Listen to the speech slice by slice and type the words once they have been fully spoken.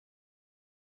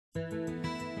The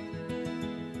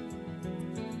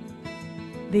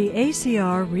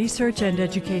ACR Research and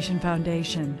Education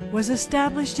Foundation was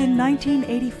established in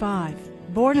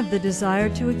 1985, born of the desire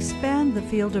to expand the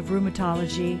field of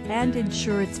rheumatology and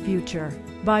ensure its future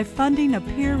by funding a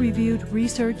peer-reviewed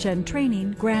research and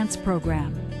training grants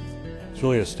program. It's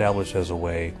really established as a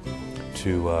way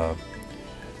to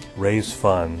raise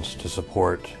funds to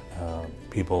support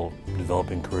people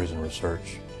developing careers in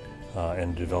research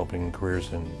and developing careers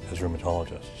as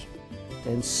rheumatologists.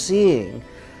 And seeing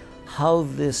how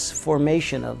this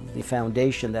formation of the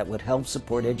foundation that would help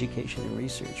support education and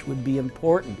research would be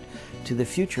important to the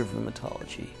future of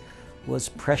rheumatology was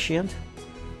prescient,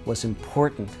 was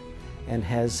important, and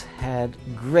has had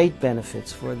great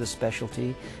benefits for the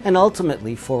specialty and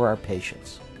ultimately for our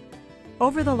patients.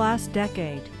 Over the last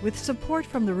decade, with support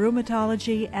from the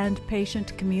rheumatology and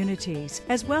patient communities,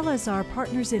 as well as our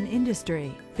partners in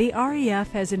industry, the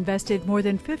REF has invested more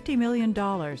than $50 million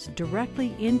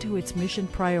directly into its mission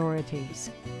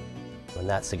priorities. And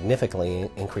that significantly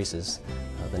increases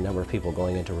the number of people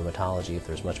going into rheumatology if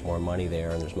there's much more money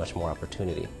there and there's much more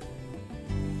opportunity.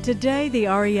 Today, the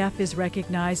REF is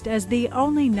recognized as the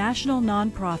only national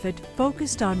nonprofit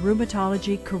focused on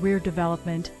rheumatology career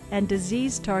development and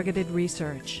disease-targeted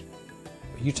research.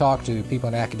 You talk to people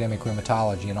in academic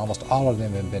rheumatology and almost all of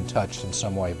them have been touched in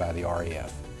some way by the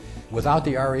REF. Without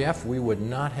the REF, we would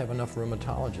not have enough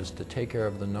rheumatologists to take care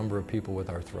of the number of people with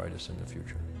arthritis in the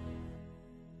future.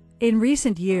 In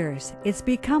recent years, it's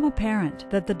become apparent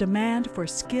that the demand for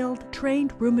skilled,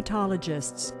 trained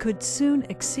rheumatologists could soon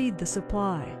exceed the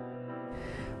supply.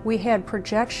 We had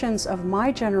projections of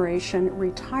my generation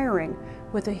retiring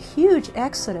with a huge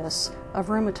exodus of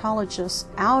rheumatologists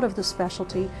out of the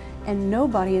specialty and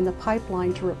nobody in the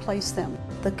pipeline to replace them.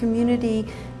 The community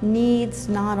needs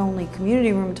not only community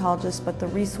rheumatologists, but the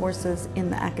resources in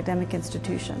the academic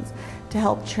institutions to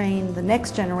help train the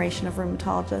next generation of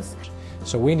rheumatologists.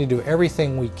 So we need to do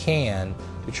everything we can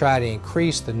to try to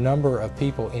increase the number of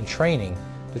people in training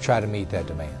to try to meet that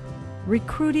demand.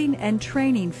 Recruiting and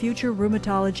training future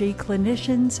rheumatology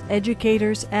clinicians,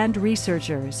 educators, and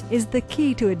researchers is the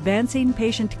key to advancing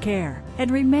patient care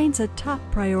and remains a top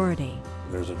priority.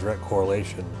 There's a direct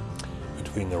correlation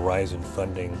between the rise in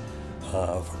funding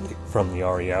from the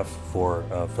REF for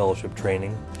fellowship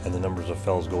training and the numbers of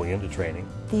fellows going into training.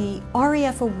 The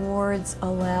REF awards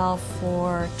allow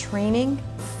for training,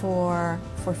 for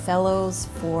fellows,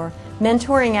 for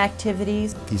mentoring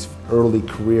activities. These early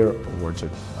career awards are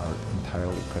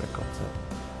entirely critical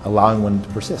to allowing one to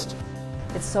persist.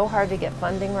 It's so hard to get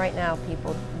funding right now.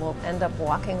 People will end up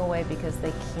walking away because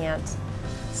they can't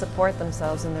support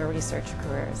themselves in their research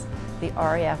careers. The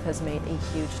REF has made a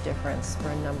huge difference for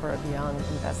a number of young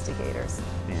investigators.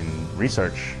 In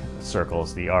research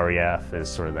circles, the REF is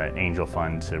sort of that angel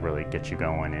fund to really get you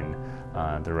going in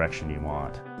the direction you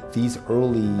want. These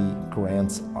early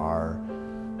grants are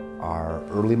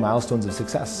early milestones of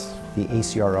success. The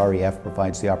ACR REF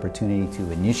provides the opportunity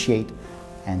to initiate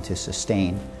and to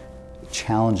sustain a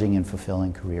challenging and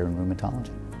fulfilling career in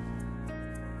rheumatology.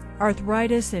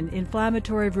 Arthritis and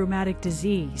inflammatory rheumatic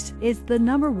disease is the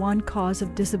 #1 cause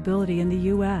of disability in the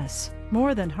U.S.,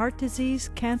 more than heart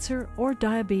disease, cancer, or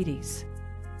diabetes.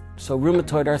 So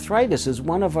rheumatoid arthritis is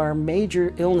one of our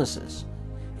major illnesses.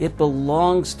 It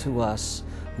belongs to us.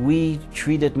 We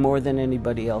treat it more than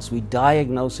anybody else. We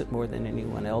diagnose it more than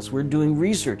anyone else. We're doing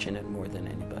research in it more than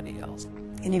anybody else.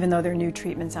 And even though there are new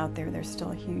treatments out there, there's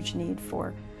still a huge need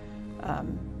for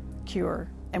cure,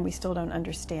 and we still don't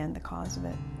understand the cause of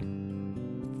it.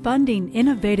 Funding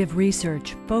innovative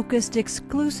research focused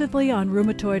exclusively on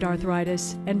rheumatoid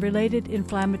arthritis and related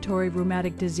inflammatory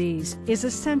rheumatic disease is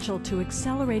essential to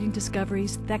accelerating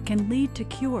discoveries that can lead to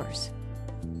cures.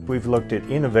 We've looked at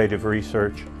innovative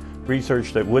research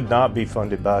that would not be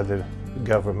funded by the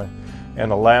government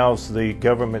and allows the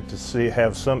government to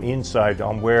have some insight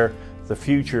on where the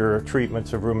future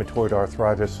treatments of rheumatoid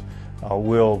arthritis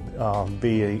will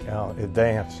be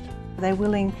advanced. They're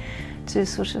willing to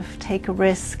sort of take a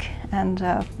risk, and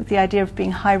with the idea of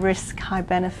being high risk, high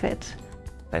benefit.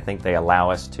 I think they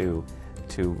allow us to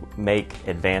make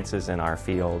advances in our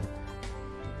field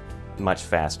much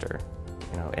faster.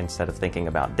 You know, instead of thinking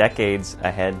about decades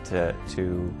ahead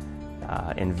to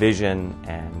envision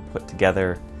and put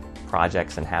together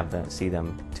projects and have them see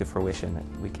them to fruition,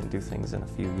 we can do things in a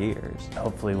few years.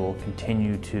 Hopefully we'll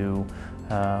continue to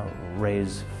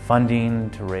raise funding,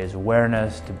 to raise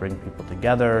awareness, to bring people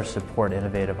together, support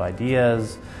innovative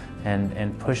ideas,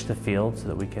 and push the field so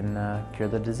that we can cure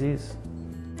the disease.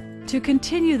 To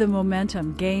continue the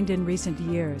momentum gained in recent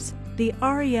years, the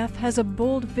REF has a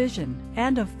bold vision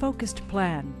and a focused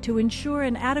plan to ensure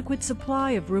an adequate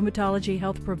supply of rheumatology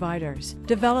health providers,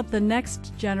 develop the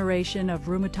next generation of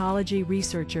rheumatology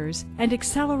researchers, and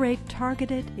accelerate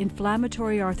targeted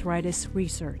inflammatory arthritis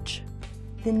research.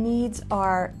 The needs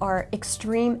are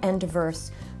extreme and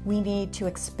diverse. We need to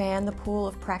expand the pool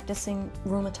of practicing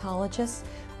rheumatologists.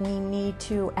 We need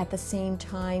to, at the same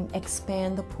time,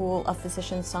 expand the pool of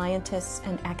physician scientists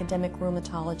and academic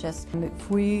rheumatologists. And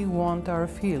if we want our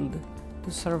field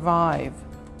to survive,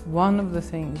 one of the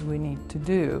things we need to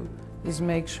do is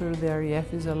make sure the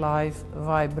REF is alive,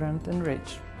 vibrant, and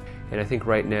rich. And I think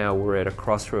right now we're at a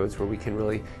crossroads where we can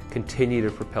really continue to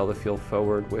propel the field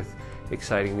forward with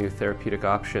exciting new therapeutic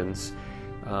options.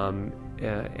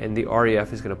 And the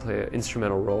REF is going to play an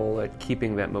instrumental role at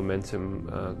keeping that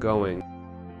momentum going.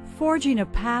 Forging a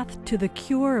path to the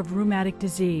cure of rheumatic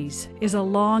disease is a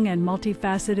long and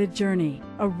multifaceted journey,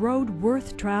 a road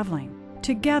worth traveling.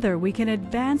 Together we can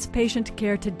advance patient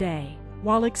care today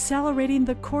while accelerating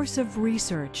the course of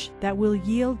research that will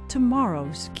yield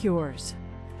tomorrow's cures.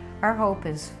 Our hope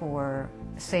is for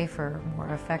safer, more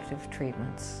effective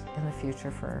treatments in the future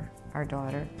for our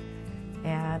daughter,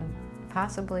 and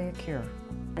possibly a cure.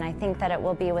 And I think that it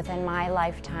will be within my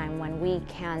lifetime when we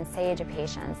can say to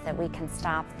patients that we can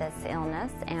stop this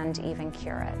illness and even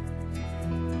cure it.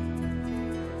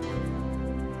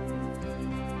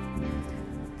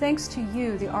 Thanks to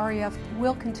you, the REF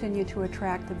will continue to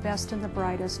attract the best and the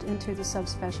brightest into the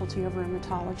subspecialty of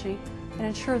rheumatology and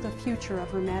ensure the future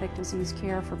of rheumatic disease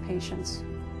care for patients.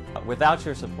 Without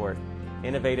your support,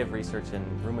 innovative research in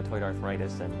rheumatoid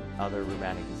arthritis and other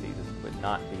rheumatic diseases would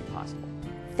not be possible.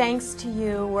 Thanks to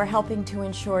you, we're helping to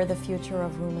ensure the future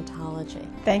of rheumatology.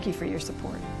 Thank you for your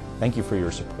support. Thank you for your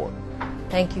support.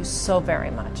 Thank you so very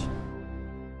much.